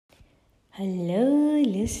Hello,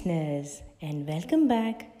 listeners, and welcome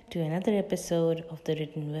back to another episode of The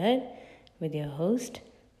Written Word with your host,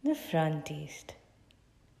 the Frontist.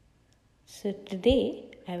 So, today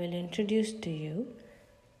I will introduce to you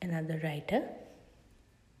another writer.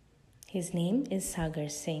 His name is Sagar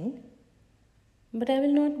Singh, but I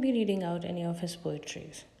will not be reading out any of his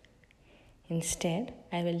poetries. Instead,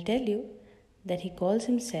 I will tell you that he calls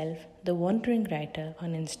himself the Wandering Writer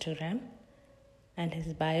on Instagram, and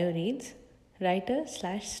his bio reads writer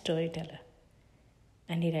slash storyteller,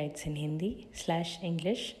 and he writes in Hindi slash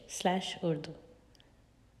English slash Urdu.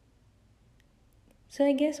 So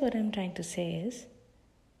I guess what I'm trying to say is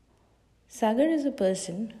Sagar is a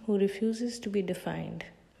person who refuses to be defined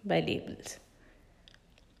by labels.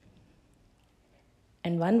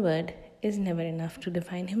 And one word is never enough to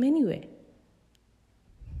define him anyway.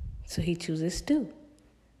 So he chooses two,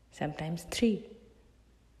 sometimes three,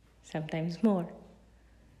 sometimes more.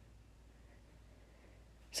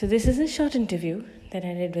 So this is a short interview that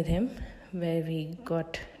I did with him where we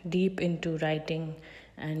got deep into writing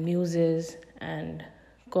and muses and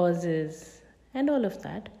causes and all of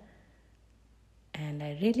that. And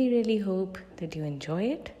I really hope that you enjoy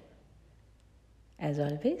it. As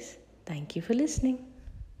always, thank you for listening.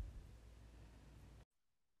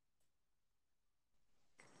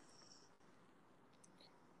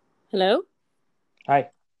 Hello. Hi.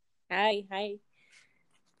 Hi.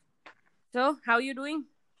 So, how are you doing?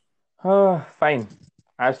 Fine.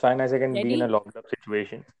 As fine as I can be in a Ready? locked up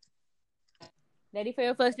situation. Ready for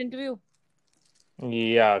your first interview?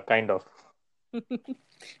 Yeah, kind of.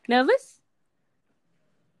 Nervous?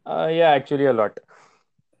 Yeah, actually a lot.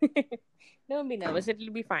 Don't be nervous,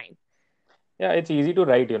 it'll be fine. Yeah, it's easy to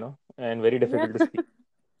write, and very Yeah. difficult to speak.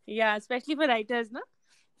 Yeah, especially for writers, no?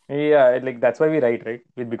 Yeah, like that's why we write, right?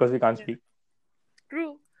 Because we can't Yeah. speak.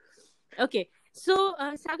 True. Okay. So,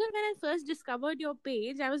 Sagar, when I first discovered your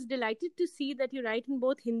page, I was delighted to see that you write in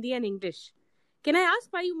both Hindi and English. Can I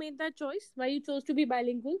ask why you made that choice? Why you chose to be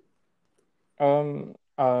bilingual?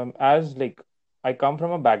 As like I come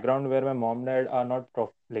from a background where my mom and dad are not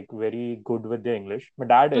like very good with their English. My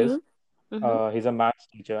dad is. Mm-hmm. Mm-hmm. He's a maths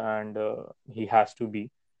teacher and he has to be.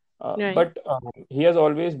 Right. But he has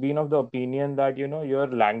always been of the opinion that your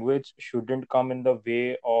language shouldn't come in the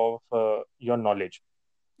way of your knowledge.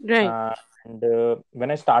 Right. And when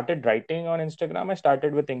I started writing on Instagram, I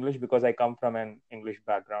started with English because I come from an English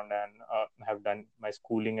background and have done my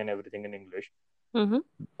schooling and everything in English. Mm-hmm.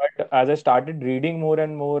 But as I started reading more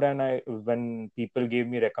and more, and when people gave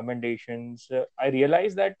me recommendations, I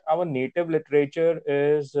realized that our native literature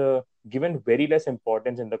is given very less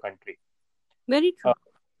importance in the country. Very Uh,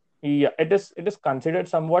 true. yeah, it is considered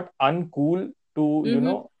somewhat uncool to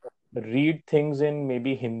Mm-hmm. read things in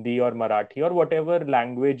maybe Hindi or Marathi or whatever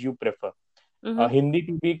language you prefer. Mm-hmm. Hindi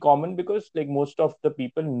to be common because like most of the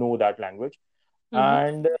people know that language. Mm-hmm.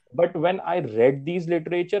 And but when I read these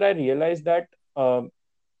literature, I realized that.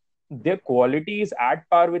 Their quality is at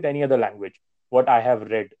par with any other language what I have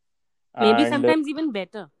read. Maybe And sometimes even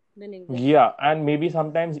better than English. yeah, and maybe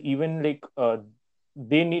sometimes even like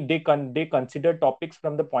they consider topics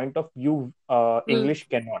from the point of view English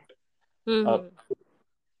cannot. uh, Mm-hmm.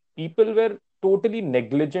 People were totally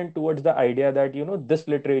negligent towards the idea that this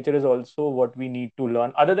literature is also what we need to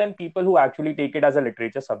learn, other than people who actually take it as a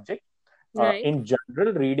literature subject. Right. In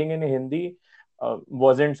general, reading in Hindi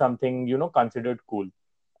wasn't something considered cool.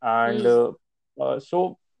 And Mm.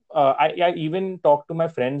 I even talked to my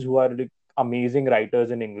friends who are like amazing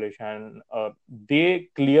writers in English, and they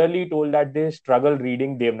clearly told that they struggle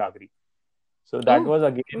reading Devanagari. So that Oh, was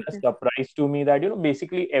again a okay. surprise to me that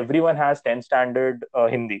basically everyone has 10 standard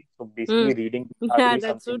Hindi. So basically Mm. reading Yeah, Devanagari is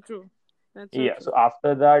that's so something. true. That's so Yeah. true. So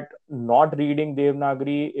after that, not reading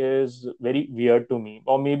Devanagari is very weird to me,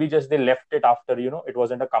 or maybe just they left it after it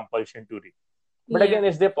wasn't a compulsion to read. But Yeah, again,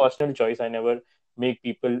 it's their personal choice. I never make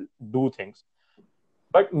people do things.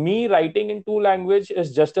 But me writing in two language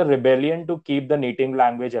is just a rebellion to keep the native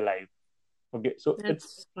language alive. Okay, so it's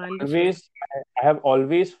that's wonderful. always I have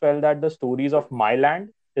always felt that the stories of my land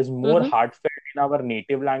is more Mm-hmm. heartfelt in our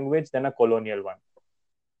native language than a colonial one.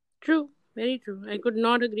 True, very true. I could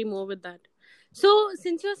not agree more with that. So,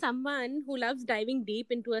 since you're someone who loves diving deep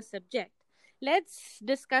into a subject, let's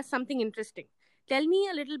discuss something interesting. Tell me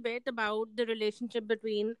a little bit about the relationship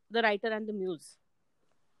between the writer and the muse.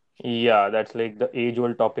 Yeah, that's like the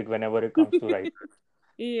age-old topic whenever it comes to writing.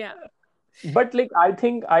 Yeah. But like I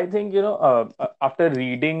think after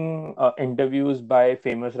reading interviews by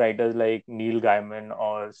famous writers like Neil Gaiman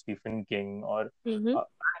or Stephen King, or Mm-hmm. uh,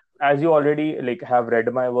 as you already like have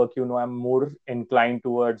read my work, I'm more inclined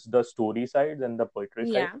towards the story side than the poetry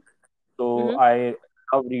side. Yeah. So Mm-hmm.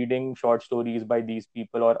 love reading short stories by these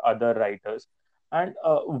people or other writers. And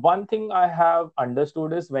one thing I have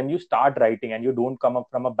understood is when you start writing and you don't come up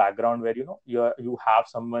from a background where you have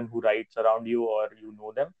someone who writes around you or you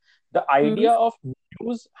know them, the Mm-hmm. idea of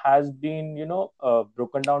muse has been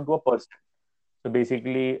broken down to a person. So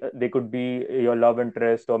basically, they could be your love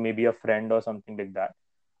interest or maybe a friend or something like that.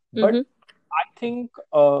 But Mm-hmm. I think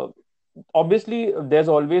obviously there's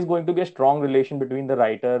always going to be a strong relation between the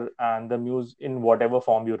writer and the muse in whatever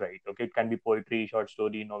form you write. Okay, it can be poetry, short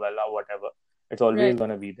story, novella, whatever. It's always Right. going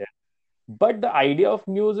to be there. But the idea of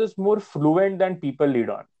muse is more fluent than people lead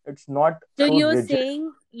on. It's not So so rigid.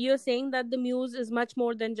 you're saying that the muse is much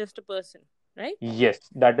more than just a person, right? Yes,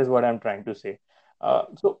 that is what I'm trying to say.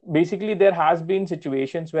 So basically, there has been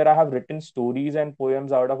situations where I have written stories and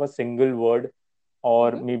poems out of a single word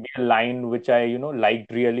or Mm-hmm. maybe a line which I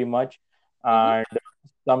liked really much. Mm-hmm. And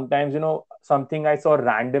sometimes something I saw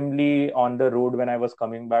randomly on the road when I was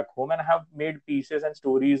coming back home, and I have made pieces and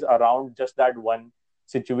stories around just that one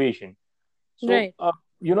situation. So, Right.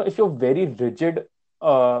 if you're very rigid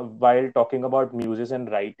while talking about muses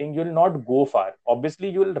and writing, you'll not go far. Obviously,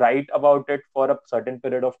 you'll write about it for a certain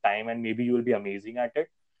period of time and maybe you'll be amazing at it.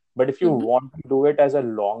 But if you Mm-hmm. want to do it as a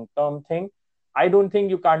long-term thing, I don't think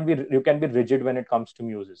you can be rigid when it comes to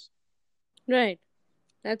muses. Right.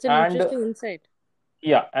 That's an And interesting insight.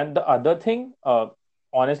 yeah, and the other thing,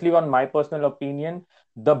 honestly, on my personal opinion,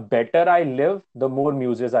 the better I live, the more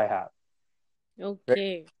muses I have. Right?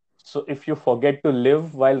 Okay. So if you forget to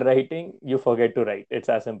live while writing, you forget to write. It's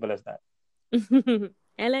as simple as that.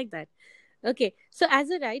 I like that. Okay. So, as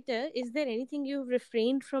a writer, is there anything you've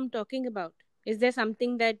refrained from talking about? Is there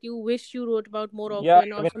something that you wish you wrote about more Yeah,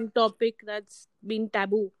 often, I or mean, some topic that's been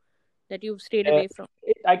taboo that you've stayed uh, away from?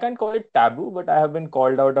 I can't call it taboo, but I have been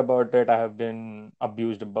called out about it. I have been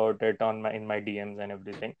abused about it in my DMs and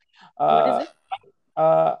everything. What is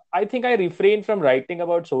Uh, it? I think I refrain from writing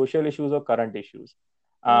about social issues or current issues,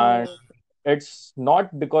 and Oh. it's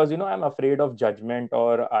not because I'm afraid of judgment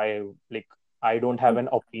or I don't have an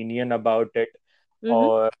opinion about it,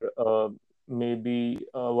 Mm-hmm. or maybe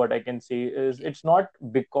what I can say is it's not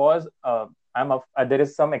because there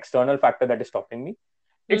is some external factor that is stopping me.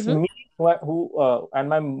 It's Mm-hmm. me who and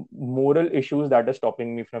my moral issues that is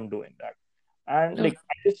stopping me from doing that. And Oh. like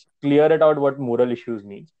I just clear it out what moral issues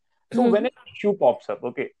means. So when Mm-hmm. an issue pops up,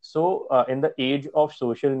 okay, so in the age of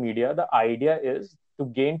social media, the idea is to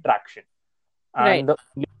gain traction, Right. and the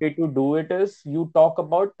only way to do it is you talk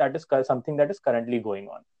about something that is currently going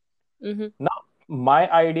on. Mm-hmm. Now, my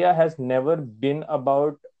idea has never been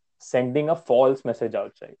about sending a false message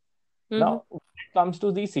outside. Mm-hmm. Now, when it comes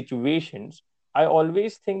to these situations, I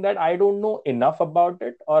always think that I don't know enough about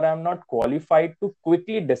it or I'm not qualified to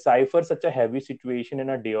quickly decipher such a heavy situation in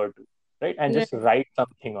a day or two, right? And just Right. write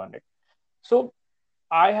something on it. So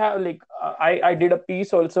I have I did a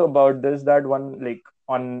piece also about this, that one like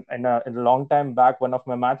on in a long time back, one of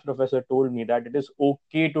my math professor told me that it is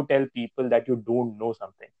okay to tell people that you don't know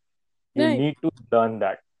something. You Right. need to learn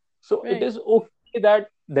that. So it Right. is okay that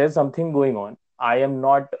there's something going on. I am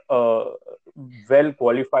not well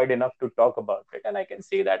qualified enough to talk about it, and I can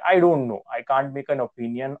say that I don't know. I can't make an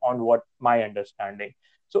opinion on what my understanding.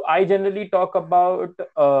 So I generally talk about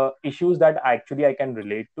issues that actually I can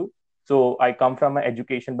relate to. So I come from an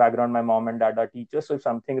education background. My mom and dad are teachers. So if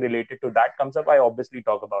something related to that comes up, I obviously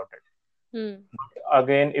talk about it. Hmm.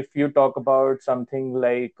 Again, if you talk about something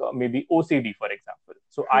like maybe OCD, for example,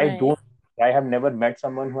 so Right. I have never met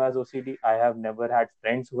someone who has OCD. I have never had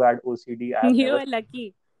friends who had OCD. I have You never, are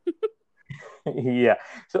lucky. yeah.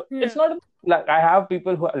 So it's Yeah. not like I have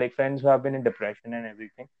people who are like friends who have been in depression and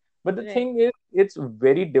everything. But the Right. thing is, it's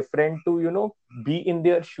very different to, be in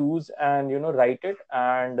their shoes and, write it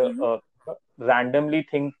and Mm-hmm. randomly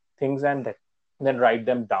think things and then write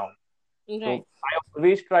them down. Right. So I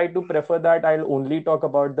always try to prefer that I'll only talk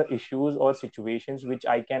about the issues or situations which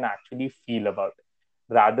I can actually feel about,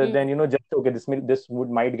 rather than Mm. just okay, this would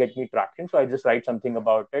might get me traction. So I just write something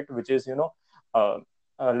about it, which is uh,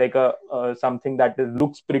 like a something that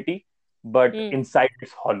looks pretty, but Mm. inside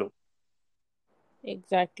it's hollow.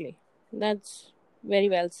 Exactly. That's very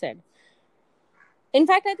well said. In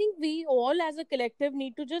fact, I think we all as a collective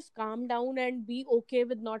need to just calm down and be okay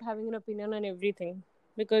with not having an opinion on everything.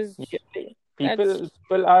 Because Yeah, that's,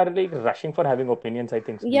 people are like rushing for having opinions, I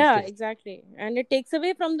think, these yeah, days. exactly. And it takes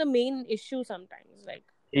away from the main issue sometimes. Like,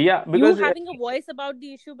 Yeah, you because having a voice about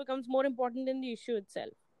the issue becomes more important than the issue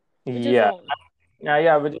itself, which is yeah. wrong.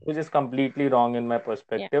 Yeah, which is completely wrong in my Yeah.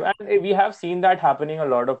 perspective. And we have seen that happening a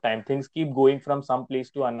lot of time. Things keep going from some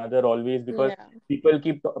place to another always because Yeah.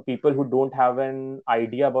 people who don't have an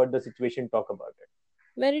idea about the situation talk about it.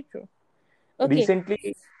 Very true. Okay.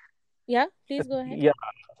 Recently, Yeah, please go ahead. yeah,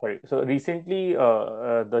 sorry. So recently,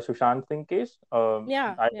 the Sushant Singh case,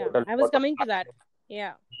 Yeah, I yeah. got a I was lot of coming to that. traction.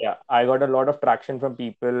 Yeah. Yeah, I got a lot of traction from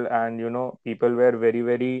people, and people were very,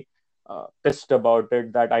 very pissed about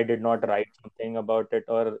it that I did not write something about it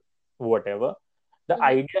or whatever. The Mm-hmm.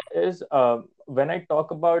 idea is, when I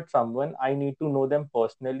talk about someone, I need to know them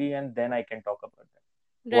personally, and then I can talk about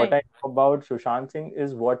them. What Right. I know about Sushant Singh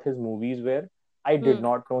is what his movies were. I did Hmm.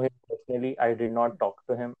 not know him personally. I did not talk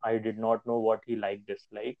to him. I did not know what he liked,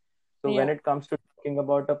 disliked. So when Yeah. it comes to talking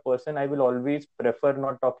about a person, I will always prefer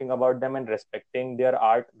not talking about them and respecting their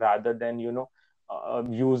art rather than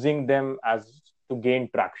using them as to gain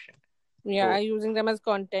traction. Yeah. So Using them as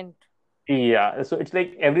content. yeah, so it's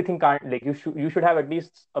like everything can't, like, you should have at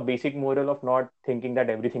least a basic moral of not thinking that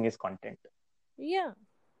everything is content. Yeah.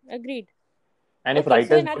 Agreed. And if Okay. So writers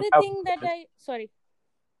don't another have thing that morals, I sorry.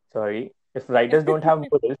 sorry, if writers don't have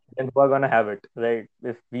morals, then who are gonna have it, right?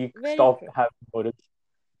 If we Very stop true. having morals,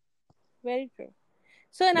 Very true.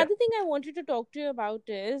 So yeah. another thing I wanted to talk to you about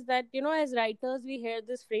is that as writers, we hear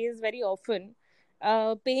this phrase very often.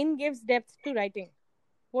 Pain gives depth to writing.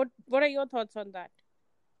 What are your thoughts on that?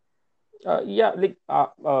 Yeah, like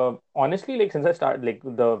honestly, like since I started, like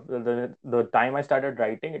the time I started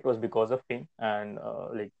writing, it was because of pain, and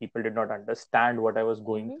like people did not understand what I was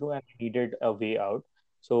going Mm-hmm. through, and I needed a way out.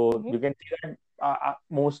 So Mm-hmm. you can see that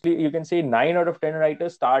mostly you can say 9 out of 10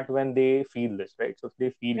 writers start when they feel this, right? So if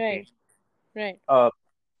they feel pain. Right. Right. Uh,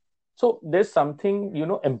 so there's something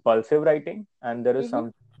impulsive writing, and there is Mm-hmm.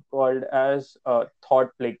 something called as thought,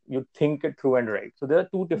 like you think it through and write. So there are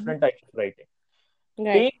two Mm-hmm. different types of writing.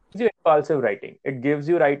 Right. Pain gives you impulsive writing. It gives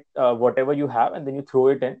you write whatever you have, and then you throw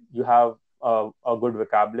it in. You have a good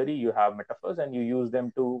vocabulary, you have metaphors, and you use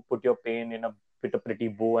them to put your pain in a with a pretty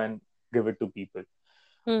bow and give it to people.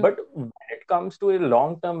 Mm. But when it comes to a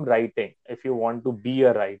long-term writing, if you want to be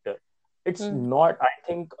a writer, it's Mm. not. I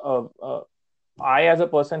think I, as a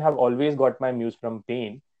person, have always got my muse from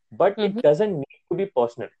pain, but it Mm-hmm. doesn't need to be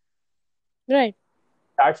personal. Right.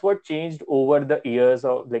 That's what changed over the years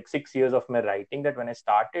of like 6 years of my writing, that when I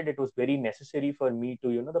started it was very necessary for me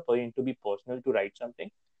to the point to be personal to write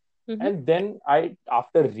something. Mm-hmm. And then I,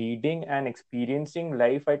 after reading and experiencing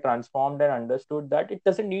life, I transformed and understood that it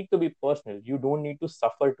doesn't need to be personal. You don't need to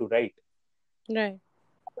suffer to write. Right.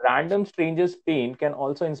 Random strangers pain can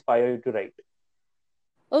also inspire you to write.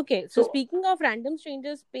 Okay. So So speaking of random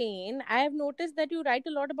strangers' pain, I have noticed that you write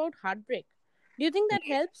a lot about heartbreak. Do you think that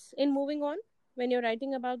helps in moving on when you're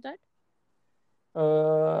writing about that?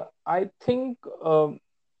 I think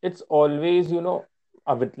it's always,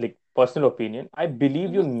 with like personal opinion, I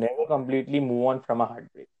believe you Mm-hmm. never completely move on from a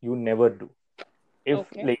heartbreak. You never do. If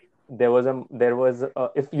Okay. like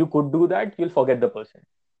if you could do that, you'll forget the person,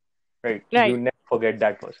 right? You Right. never forget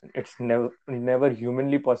that person. It's never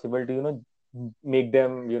humanly possible to make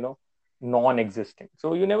them non-existent.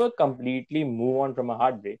 So you never completely move on from a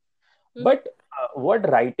heartbreak. Mm-hmm. But what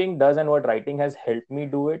writing does, and what writing has helped me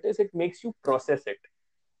do it, is it makes you process it,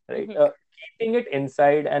 right? Mm-hmm. Keeping it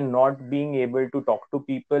inside and not being able to talk to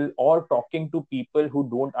people, or talking to people who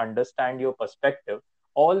don't understand your perspective,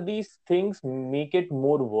 all these things make it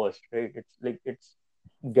more worse, right? It's like it's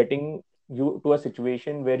getting you to a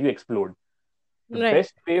situation where you explode. The Right.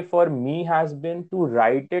 best way for me has been to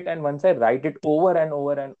write it, and once I write it over and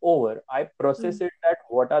over and over, I process Mm-hmm. it, that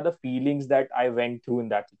what are the feelings that I went through in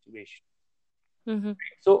that situation. Mm-hmm.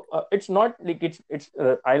 So it's not like it's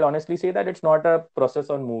I'll honestly say that it's not a process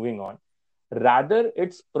on moving on. Rather,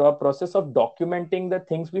 it's a process of documenting the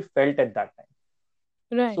things we felt at that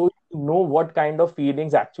time. Right. So you know what kind of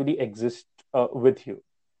feelings actually exist with you.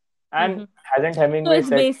 And Mm-hmm. hasn't So Hemingway it's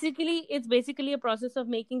said, basically a process of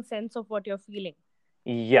making sense of what you're feeling.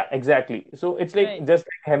 yeah, exactly. So it's like Right. just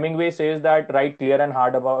like Hemingway says that write clear and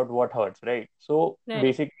hard about what hurts, right? So Right.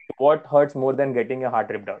 basically, what hurts more than getting your heart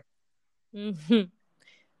ripped out? Mm-hmm.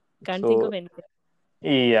 Can't think So of anything.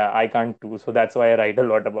 yeah, I can't too. So that's why I write a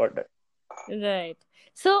lot about it. Right.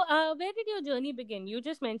 So, where did your journey begin? You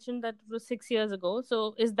just mentioned that it was 6 years ago.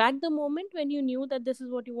 So, is that the moment when you knew that this is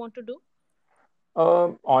what you want to do?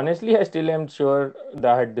 Honestly, I still am sure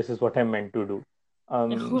that this is what I'm meant to do.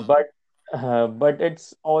 But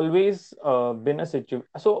it's always been a situation.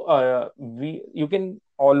 So we you can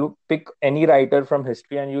all pick any writer from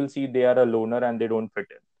history, and you'll see they are a loner and they don't fit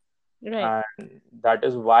in. Right. And that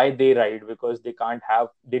is why they write, because they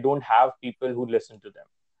don't have people who listen to them.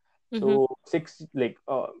 Mm-hmm. So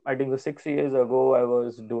I think the 6 years ago, I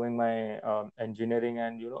was doing my engineering,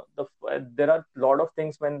 and there are a lot of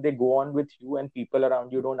things when they go on with you and people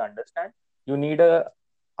around you don't understand. You need a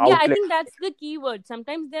Yeah, I outlet. think that's the key word.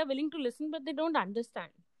 Sometimes they're willing to listen, but they don't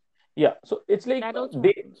understand. Yeah, so it's like That also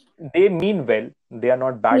they happens. they mean well. They are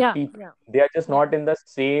not bad Yeah, people. yeah, They are just yeah. not in the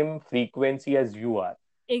same frequency as you are,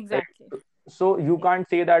 right? Exactly. So you can't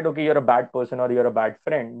say that okay, you're a bad person or you're a bad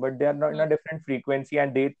friend, but they are not in Mm, a different frequency,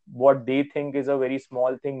 and they what they think is a very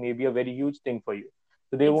small thing, maybe a very huge thing for you.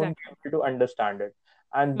 So they won't exactly. be able to understand it,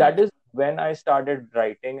 and Mm, that is when I started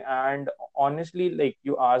writing. And honestly, like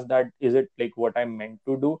you asked that, is it like what I'm meant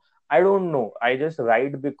to do? I don't know. I just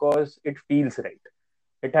write because it feels right.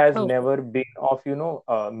 It has okay. never been of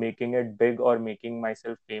making it big or making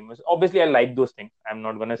myself famous. Obviously I like those things, I'm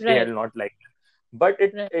not going to say Right. I'll not like them. But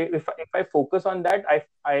it Right. if I focus on that,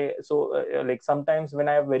 I so like sometimes when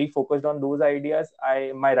I'm very focused on those ideas,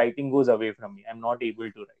 I my writing goes away from me, I'm not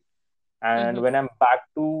able to write. And Mm-hmm. when I'm back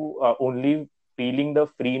to only feeling the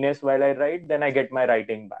freeness while I write, then I get my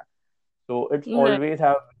writing back. So it's Right. always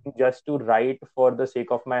have been just to write for the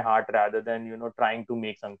sake of my heart rather than trying to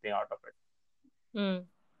make something out of it. Mm.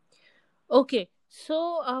 Okay.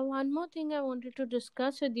 So, one more thing I wanted to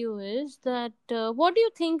discuss with you is that what do you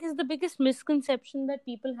think is the biggest misconception that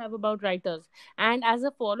people have about writers? And as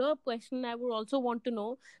a follow up question, I would also want to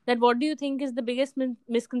know that what do you think is the biggest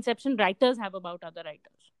misconception writers have about other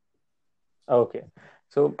writers? Okay.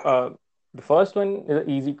 So the first one is an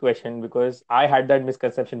easy question because I had that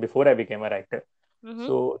misconception before I became a writer. Mm-hmm.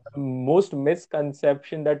 So the most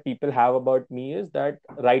misconception that people have about me is that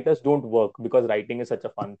writers don't work because writing is such a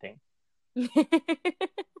fun thing.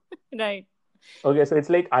 Right. Okay, so it's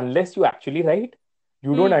like unless you actually write,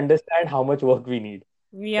 you don't Hmm. understand how much work we need,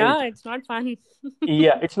 right? Yeah, it's not fun.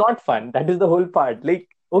 Yeah, it's not fun. That is the whole part. Like,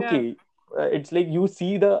 Yeah, okay, it's like you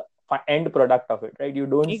see the end product of it, right? You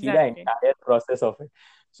don't see the exactly. entire process of it.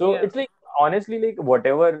 So Yeah. it's like honestly, like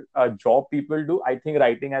whatever job people do, I think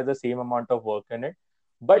writing has the same amount of work in it.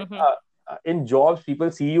 But Mm-hmm. in jobs,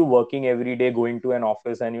 people see you working every day, going to an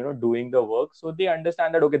office and doing the work, so they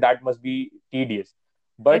understand that okay, that must be tedious.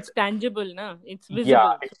 But It's tangible, na? It's yeah,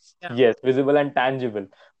 visible. So, it's yeah. yes, visible and tangible.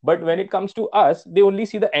 But when it comes to us, they only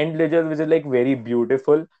see the end ledger, which is like very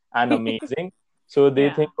beautiful and amazing. So they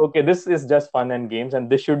Yeah. think, okay, this is just fun and games, and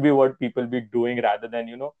this should be what people be doing rather than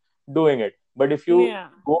doing it. But Yeah.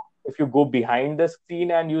 if you go behind the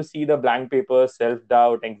scene and you see the blank paper, self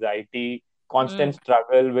doubt, anxiety, constant Mm.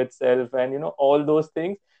 struggle with self, and all those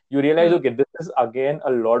things, you realize, Mm. okay, this is again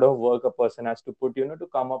a lot of work a person has to put, to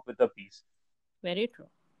come up with a piece. Very true.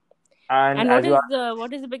 And And as you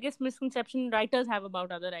what is the biggest misconception writers have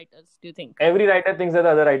about other writers, do you think? every writer thinks that the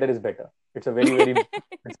other writer is better. It's a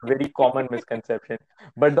it's a very common misconception.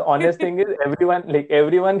 But the honest thing is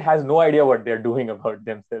everyone has no idea what they're doing about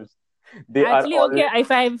themselves. They are Actually, okay,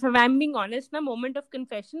 always if I'm being honest, na moment of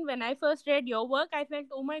confession, when I first read your work, I felt,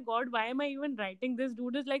 oh my god, why am I even writing? This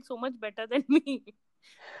dude is like so much better than me.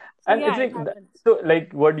 So and it's yeah, it like happens. so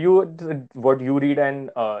like what you read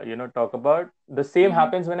and talk about the same Hmm.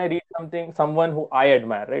 happens when I read someone who I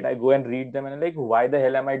admire, right? I go and read them and I'm like, why the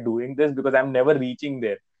hell am I doing this? Because I'm never reaching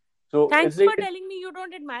there. So it's Thanks like for telling me you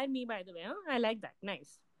don't admire me, by the way. Huh? I like that.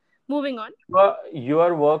 Nice. Moving on.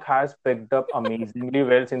 your work has picked up amazingly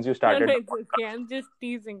well since you No, no, started the it's okay. podcast. I'm just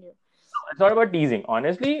teasing you. It's not about teasing.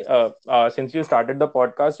 Honestly, since you started the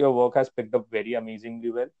podcast, your work has picked up very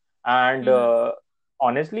amazingly well. And Hmm.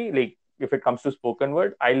 honestly, like if it comes to spoken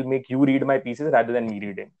word, I'll make you read my pieces rather than me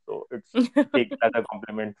reading. So it's take it as a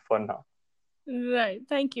compliment for now. Right.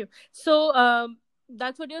 Thank you. So,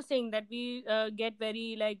 that's what you're saying, that we get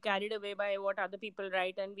very like carried away by what other people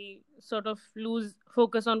write, and we sort of lose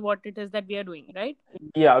focus on what it is that we are doing, right?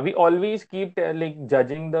 Yeah, we always keep like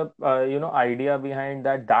judging the idea behind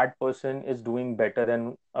that person is doing better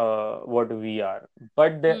than what we are.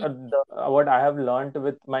 But Mm. what I have learned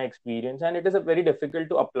with my experience, and it is a very difficult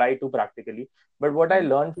to apply to practically, but what I Hmm.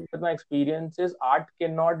 learned with my experience is art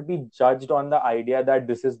cannot be judged on the idea that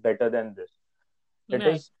this is better than this. It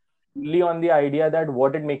Right. is only on the idea that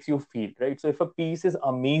what it makes you feel, right? So if a piece is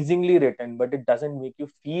amazingly written but it doesn't make you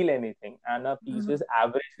feel anything, and a piece Hmm. is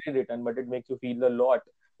averagely written but it makes you feel a lot,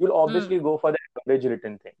 you'll Hmm. obviously go for the average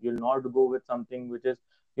written thing. You'll not go with something which is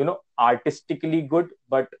artistically good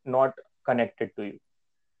but not connected to you.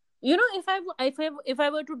 If I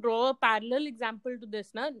were to draw a parallel example to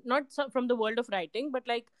this, not from the world of writing, but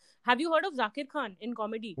like, have you heard of Zakir Khan in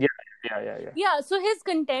comedy? Yeah, yeah. Yeah, so his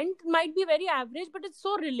content might be very average, but it's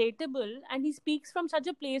so relatable, and he speaks from such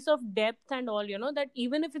a place of depth and all, that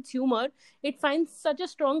even if it's humor, it finds such a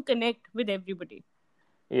strong connect with everybody.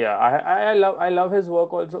 Yeah, I love his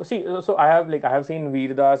work also. See, so I have seen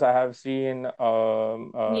Veer Das, I have seen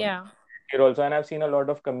Yeah. here also, and I've seen a lot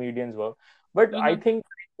of comedians work. But I Mm-hmm. think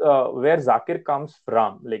where Zakir comes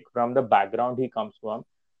from, like from the background he comes from,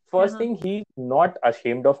 first Uh-huh. thing, he's not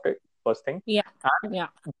ashamed of it. first thing. Yeah. And Yeah.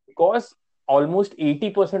 because almost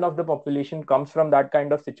 80% of the population comes from that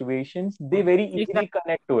kind of situations, they very easily Exactly.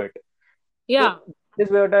 connect to it. Yeah. So this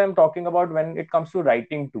is what I'm talking about when it comes to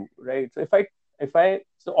writing too, right? So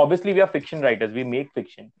so obviously we are fiction writers, we make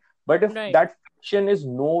fiction, but if Right. that fiction is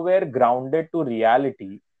nowhere grounded to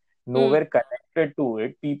reality, Hmm. nowhere connected to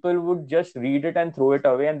it, people would just read it and throw it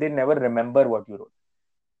away, and they never remember what you wrote.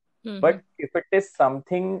 Mm-hmm. But if it is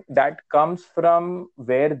something that comes from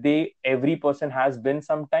where every person has been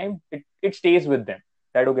sometime, it stays with them,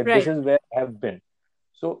 that okay, this Right. is where I have been.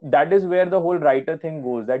 So that is where the whole writer thing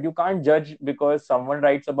goes, that you can't judge because someone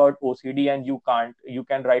writes about OCD and you can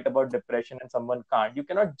write about depression and someone can't. You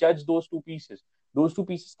cannot judge those two pieces. Those two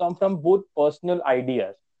pieces come from both personal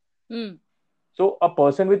ideas. Hmm. So a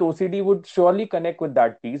person with OCD would surely connect with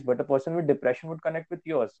that piece, but a person with depression would connect with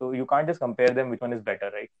yours. So you can't just compare them which one is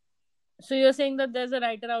better, right? So you're saying that there's a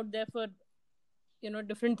writer out there for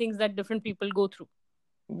different things that different people go through.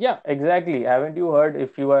 Yeah, exactly. Haven't you heard,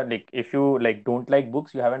 if you like don't like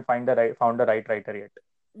books, you haven't found the right writer yet.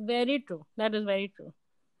 Very true. That is very true.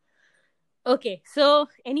 Okay. So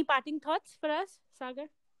any parting thoughts for us, Sagar?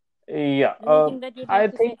 Yeah, Anything that you'd I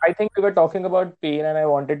like to think say? I think we were talking about pain, and I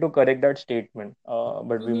wanted to correct that statement.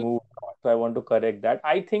 But we Mm-hmm. moved on, so I want to correct that.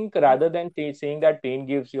 I think rather than saying that pain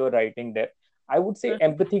gives your writing depth, I would say Uh-huh.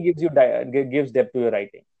 empathy gives depth to your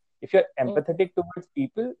writing. If you're Oh. empathetic towards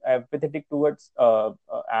people, empathetic towards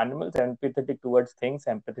animals, empathetic towards things,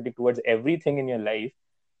 empathetic towards everything in your life,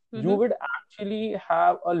 you Mm-hmm. would actually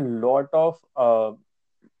have a lot of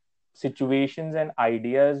situations and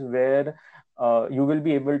ideas where you will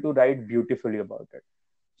be able to write beautifully about it.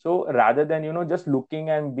 So rather than just looking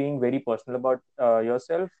and being very personal about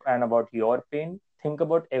yourself and about your pain, think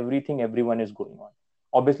about everything everyone is going on.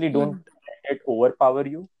 Obviously, don't Mm-hmm. let it overpower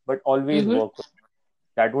you, but always Mm-hmm. work with it.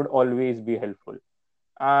 That would always be helpful.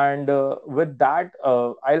 And with that,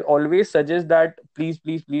 I'll always suggest that please,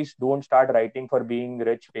 please, please don't start writing for being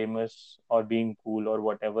rich, famous, or being cool or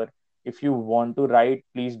whatever. If you want to write,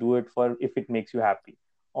 please do it for if it makes you happy,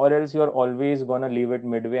 or else you're always gonna leave it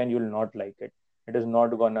midway and you'll not like it. It is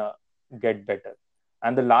not gonna get better.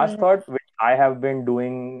 And the last Right. thought, which I have been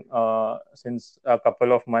doing since a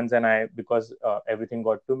couple of months, and I because everything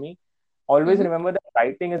got to me, always Mm-hmm. remember that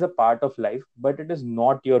writing is a part of life, but it is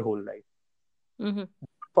not your whole life. Mm-hmm.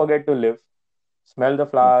 Forget to live, smell the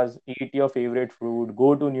flowers, eat your favorite food,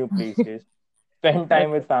 go to new places, spend time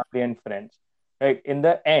Okay. with family and friends. Right? In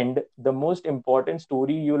the end, the most important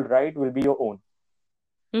story you'll write will be your own.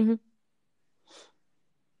 Mm-hmm.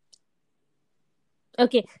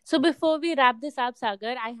 Okay, so before we wrap this up,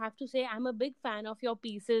 Sagar, I have to say I'm a big fan of your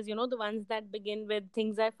pieces, the ones that begin with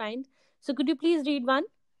things I find. So could you please read one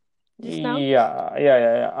just now?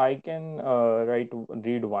 Yeah. I can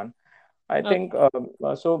read one. I think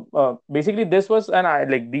Okay. basically this was and I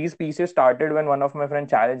like these pieces started when one of my friends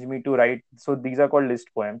challenged me to write. So these are called list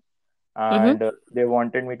poems, Mm-hmm. and they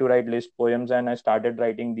wanted me to write list poems, and I started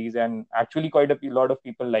writing these, and actually quite lot of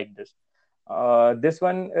people like this. This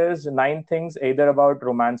one is nine things either about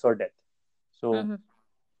romance or death. So Mm-hmm.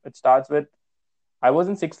 it starts with I was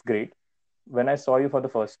in sixth grade when I saw you for the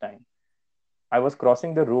first time. I was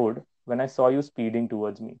crossing the road when I saw you speeding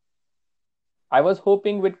towards me. I was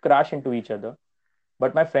hoping we'd crash into each other,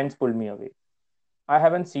 but my friends pulled me away. I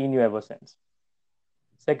haven't seen you ever since.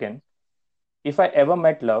 Second, if I ever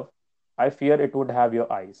met love, I fear it would have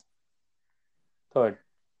your eyes. Third,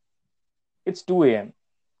 it's 2 a.m.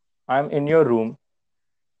 I'm in your room.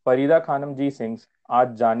 Farida Khanam ji sings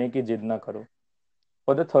Aaj jaane ki jid na karo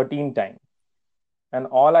for the 13th time, and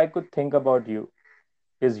all I could think about you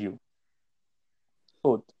is you.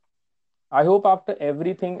 Fourth, I hope after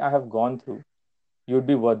everything I have gone through, you'd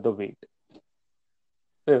be worth the wait.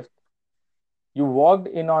 Fifth, you walked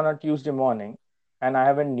in on a Tuesday morning, and I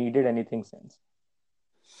haven't needed anything since.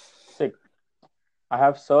 Sixth, I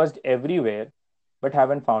have searched everywhere but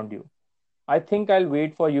haven't found you. I think I'll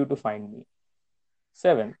wait for you to find me.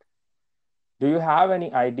 Seventh, do you have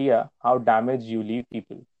any idea how damaged you leave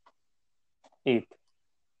people? Eighth,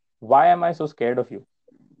 why am I so scared of you?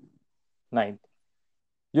 Ninth,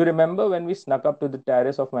 you remember when we snuck up to the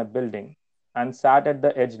terrace of my building and sat at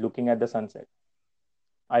the edge looking at the sunset?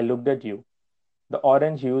 I looked at you, the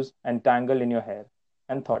orange hues and tangle in your hair,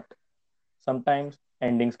 and thought, sometimes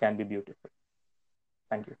endings can be beautiful.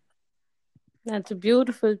 Thank you. That's a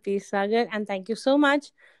beautiful piece, Sagar, and thank you so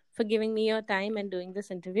much for giving me your time and doing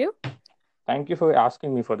this interview. Thank you for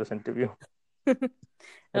asking me for this interview.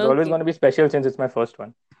 It's always Okay, going to be special since it's my first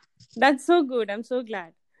one. that's so good. I'm so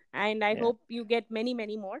glad, and I Yeah. hope you get many,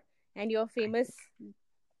 many more, and you're Thank famous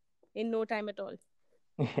in no time at all.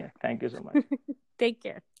 you. Yeah. Thank you so much. Take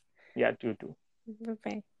care. Yeah, you too. Bye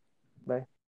bye. Bye.